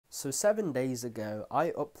So 7 days ago,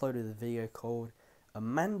 I uploaded a video called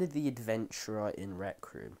Amanda the Adventurer in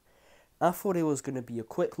RecRoom. I thought it was going to be a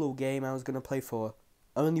quick little game I was going to play for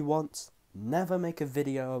only once, never make a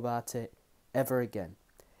video about it ever again.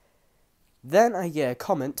 Then I get a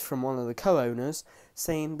comment from one of the co-owners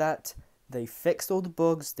saying that they fixed all the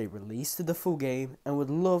bugs, they released the full game, and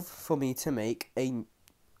would love for me to make a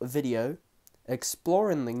video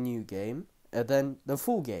exploring the new game and then the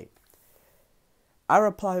full game. I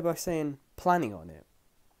replied by saying planning on it.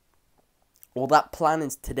 Well, that plan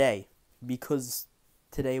is today, because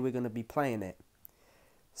today we're going to be playing it.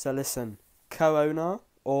 So listen, co-owner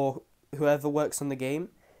or whoever works on the game,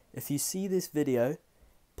 if you see this video,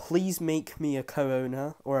 please make me a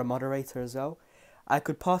co-owner or a moderator as well. I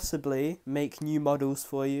could possibly make new models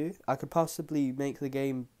for you. I could possibly make the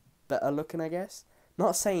game better looking, I guess.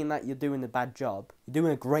 Not saying that you're doing a bad job. You're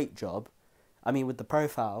doing a great job. I mean, with the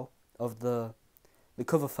profile of the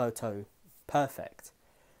cover photo, perfect.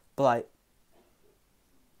 But like,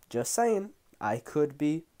 just saying, I could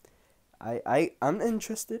be. I'm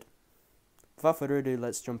interested. Without further ado,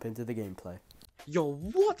 let's jump into the gameplay. Yo,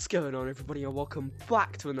 what's going on everybody, and welcome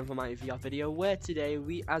back to another My VR video, where today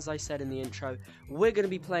as I said in the intro, we're going to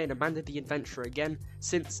be playing Amanda the Adventurer again,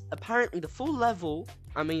 since apparently the full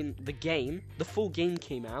game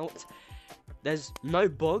came out. There's no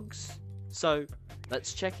bugs, so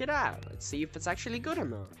let's check it out. Let's see if it's actually good or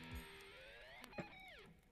not.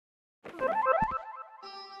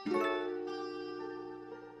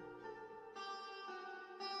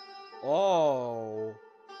 Oh,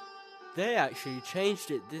 they actually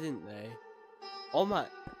changed it, didn't they? Oh my.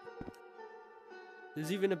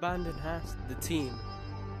 There's even abandoned house, the team.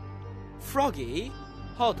 Froggy?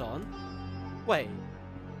 Hold on. Wait.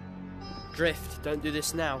 Drift, don't do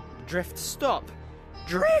this now. Drift, stop.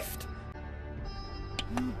 Drift!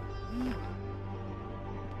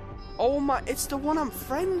 Oh my, it's the one I'm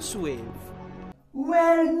friends with.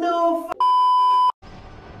 Well, no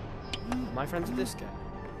Am I friends with this guy?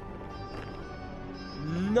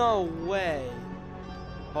 No way.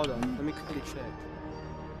 Hold on, let me quickly check.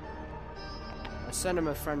 I sent him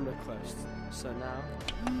a friend request, so now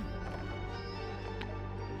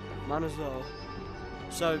might as well.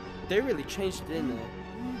 So they really changed it, didn't they?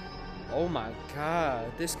 Oh my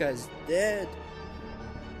god, this guy's dead.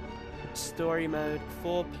 Story mode,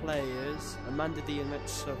 4 players, Amanda the Adventurer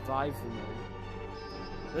survival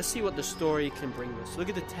mode. Let's see what the story can bring us. Look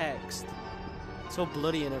at the text. It's all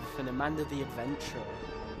bloody and everything. Amanda the Adventurer.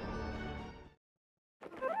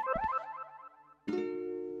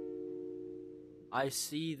 I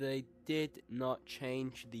see they did not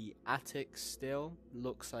change the attic still.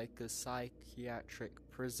 Looks like a psychiatric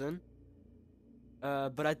prison.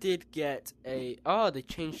 But I did get a... Oh, they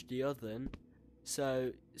changed the oven.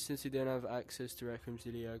 So, since we don't have access to RecRoom's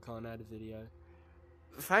video, I can't add a video.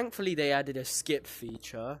 Thankfully, they added a skip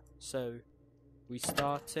feature. So, we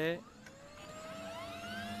start it.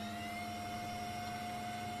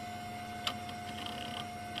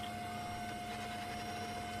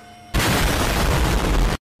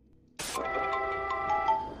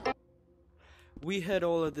 We heard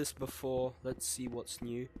all of this before. Let's see what's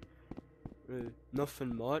new.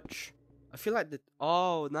 Nothing much. I feel like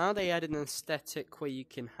now they added an aesthetic where you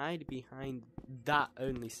can hide behind that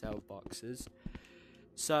only cell boxes.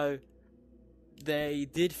 So they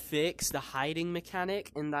did fix the hiding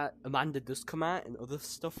mechanic in that Amanda does come out and other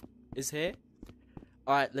stuff is here.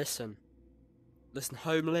 Alright, listen,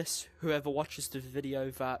 homeless, whoever watches the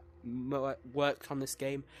video that worked on this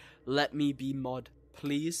game, let me be mod,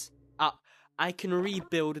 please. I can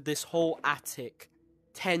rebuild this whole attic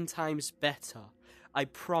 10 times better. I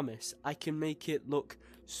promise. I can make it look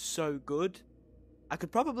so good. I could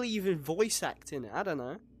probably even voice act in it. I don't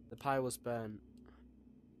know. The pie was burnt.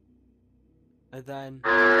 And then...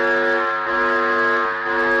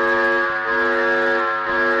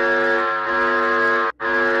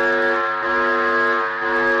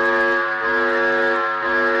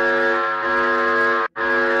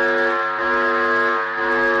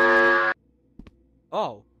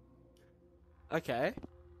 Oh. Okay.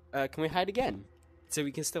 Can we hide again? So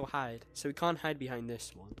we can still hide. So we can't hide behind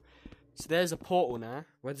this one. So there's a portal now.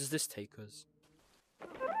 Where does this take us?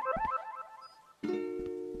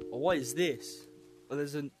 Oh, what is this? Oh,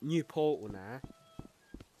 there's a new portal now.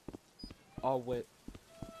 Oh, wait.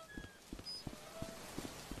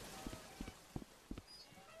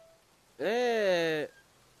 I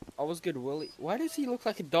was good, Willie. Why does he look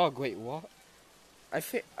like a dog? Wait, what? I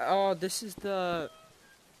think... Oh, this is the...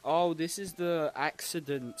 Oh, this is the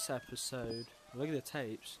accidents episode. Look at the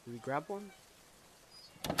tapes. Did we grab one?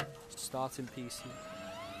 Starting PC.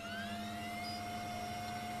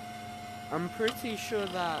 I'm pretty sure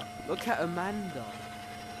that... Look at Amanda.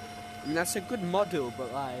 I mean, that's a good model,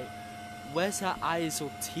 but like... Where's her eyes or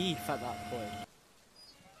teeth at that point?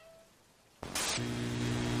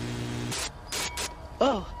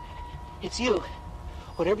 Oh, it's you.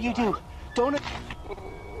 Whatever you do, don't...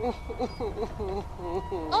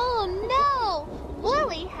 Oh no!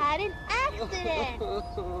 Willie had an accident!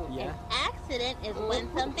 Yeah. An accident is when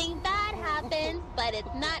something bad happens, but it's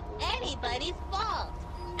not anybody's fault.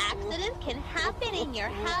 Accidents can happen in your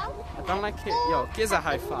house. I don't like it. Yo, gives a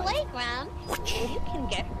high five. Playground. You can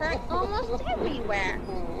get hurt almost everywhere.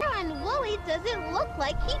 And Willie doesn't look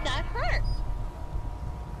like he got hurt.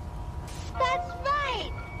 That's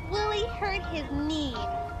right. Willie hurt his knee.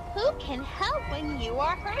 Who can help when you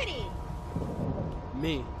are hurting?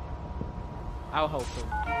 Me. I'll help him.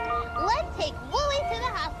 Let's take Willie to the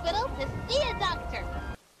hospital to see a doctor.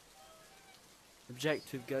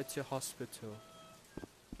 Objective, go to hospital.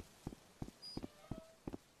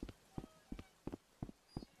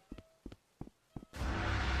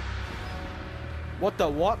 What the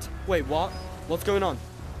what? Wait, what? What's going on?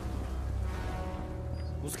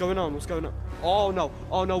 What's going on? What's going on? Oh no.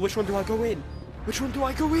 Oh no, which one do I go in? Which one do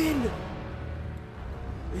I go in?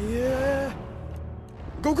 Yeah.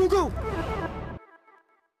 Go, go, go!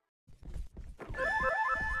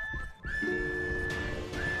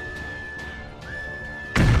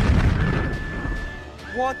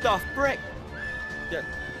 What the frick? Yeah.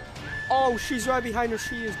 Oh, she's right behind us.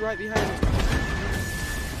 She is right behind us.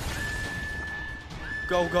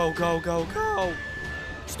 Go, go, go, go, go.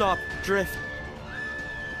 Stop. Drift.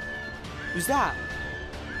 Who's that?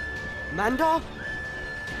 Amanda?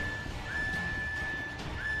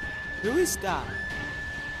 Who is that?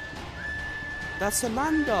 That's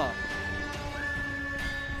Amanda.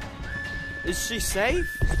 Is she safe?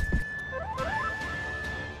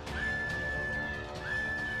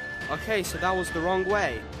 Okay, so that was the wrong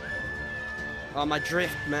way. Oh, my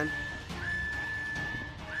drift, man.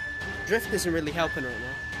 Drift isn't really helping right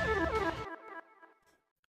now.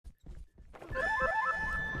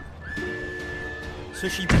 So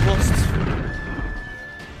she busts.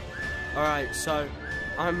 Alright, so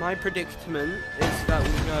my predicament is that we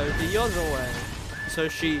go the other way. So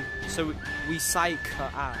we psych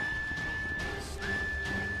her out.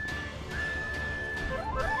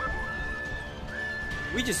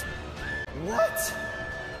 We just... What?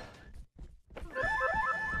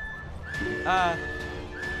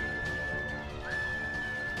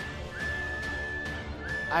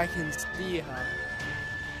 I can see her.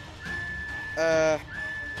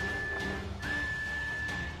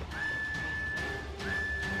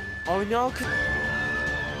 Oh no!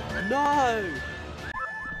 No!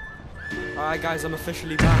 Alright guys, I'm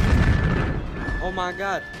officially back. Oh my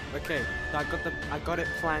god. Okay, so I got it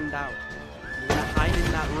planned out. I'm gonna hide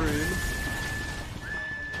in that room.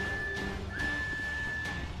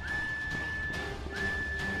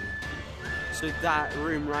 So that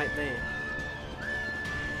room right there.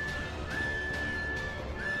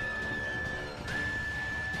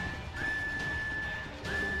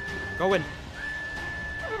 Go in.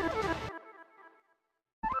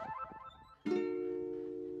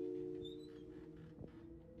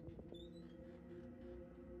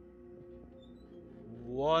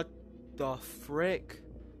 What the frick?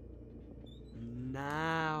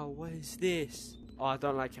 Now, what is this? Oh, I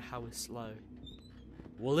don't like it how it's slow.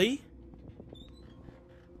 Wooly?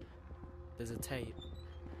 There's a tape.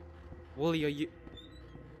 Wooly, are you...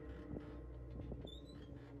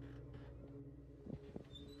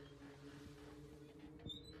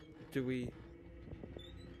 Do we...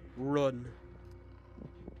 Run?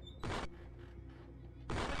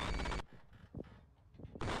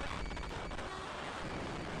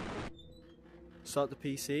 Start the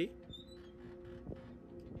PC?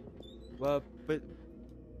 Well, but...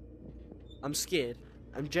 I'm scared.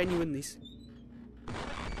 I'm genuinely...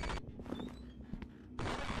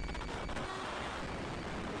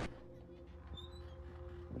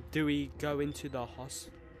 Do we go into the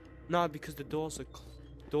hospital? No, because the doors are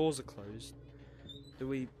closed. Do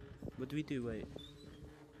we... What do we do? Wait.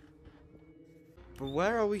 But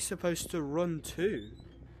where are we supposed to run to?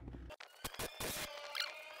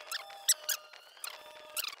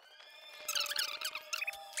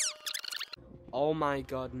 Oh my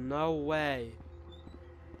god, no way.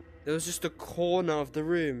 There was just a corner of the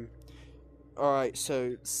room. Alright,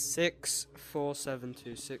 so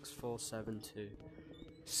 6472, 6472,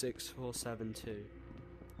 6472.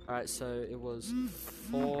 Alright, so it was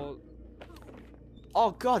 4...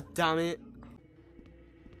 Oh god damn it!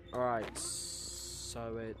 Alright,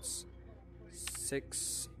 so it's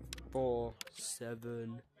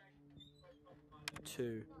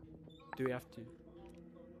 6472. Do we have to?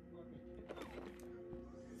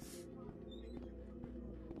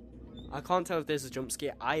 I can't tell if there's a jump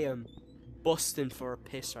scare. I am busting for a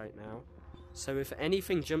piss right now. So if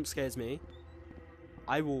anything jump scares me,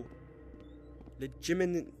 I will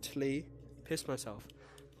legitimately piss myself.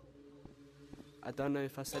 I don't know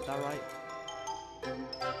if I said that right.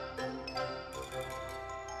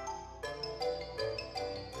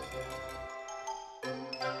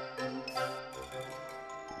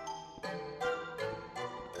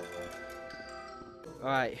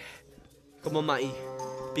 Alright. Come on, Matty.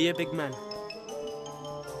 Be a big man.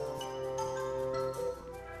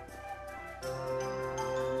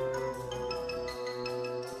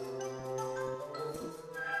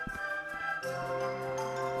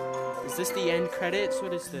 Is this the end credits?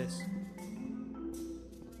 What is this?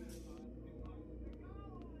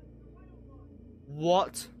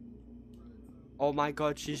 What? Oh my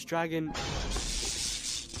god, she's dragging...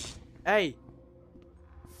 Hey!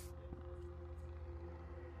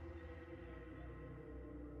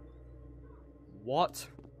 What?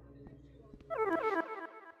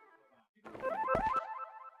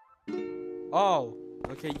 Oh,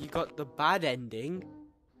 okay, you got the bad ending.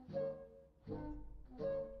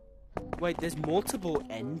 Wait, there's multiple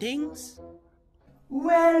endings?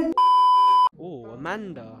 Well, Oh,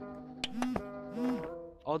 Amanda.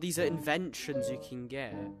 Oh, these are inventions you can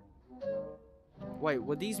get. Wait,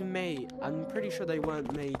 were these made? I'm pretty sure they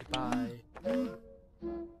weren't made by...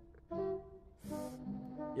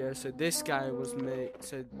 Yeah, so this guy was made...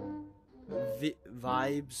 So,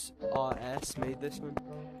 Vibes RS made this one.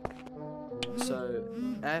 So,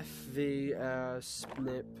 FV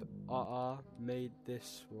Snip RR made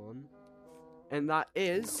this one. And that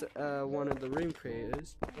is one of the room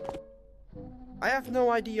creators. I have no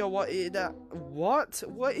idea what what?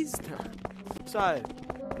 What is that? So,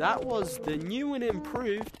 that was the new and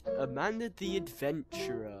improved Amanda the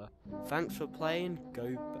Adventurer. Thanks for playing.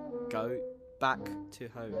 Go back to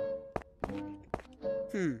home.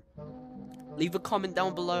 Leave a comment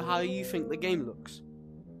down below how you think the game looks.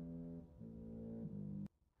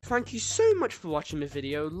 Thank you so much for watching the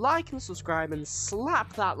video. Like and subscribe and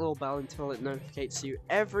slap that little bell until it notificates you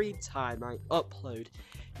every time I upload.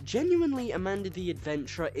 Genuinely Amanda the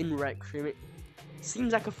Adventurer in RecRoom. It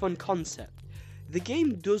seems like a fun concept. The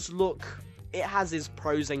game does look... It has its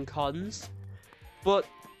pros and cons. But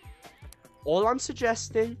all I'm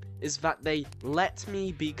suggesting is that they let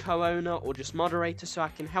me be co-owner or just moderator so I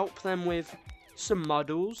can help them with some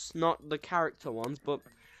models. Not the character ones, but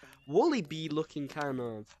Wooly be looking kind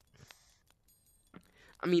of...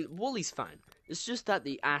 I mean, Wooly's fine. It's just that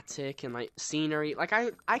the attic and, like, scenery... Like,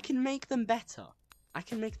 I can make them better. I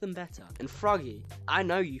can make them better. And Froggy, I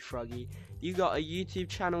know you, Froggy. You got a YouTube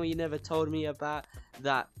channel you never told me about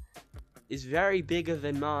that is very bigger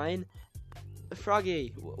than mine.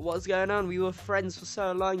 Froggy, what's going on? We were friends for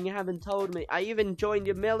so long, you haven't told me. I even joined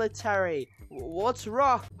your military. What's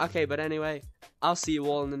wrong? Okay, but anyway, I'll see you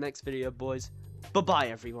all in the next video, boys. Bye-bye,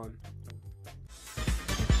 everyone.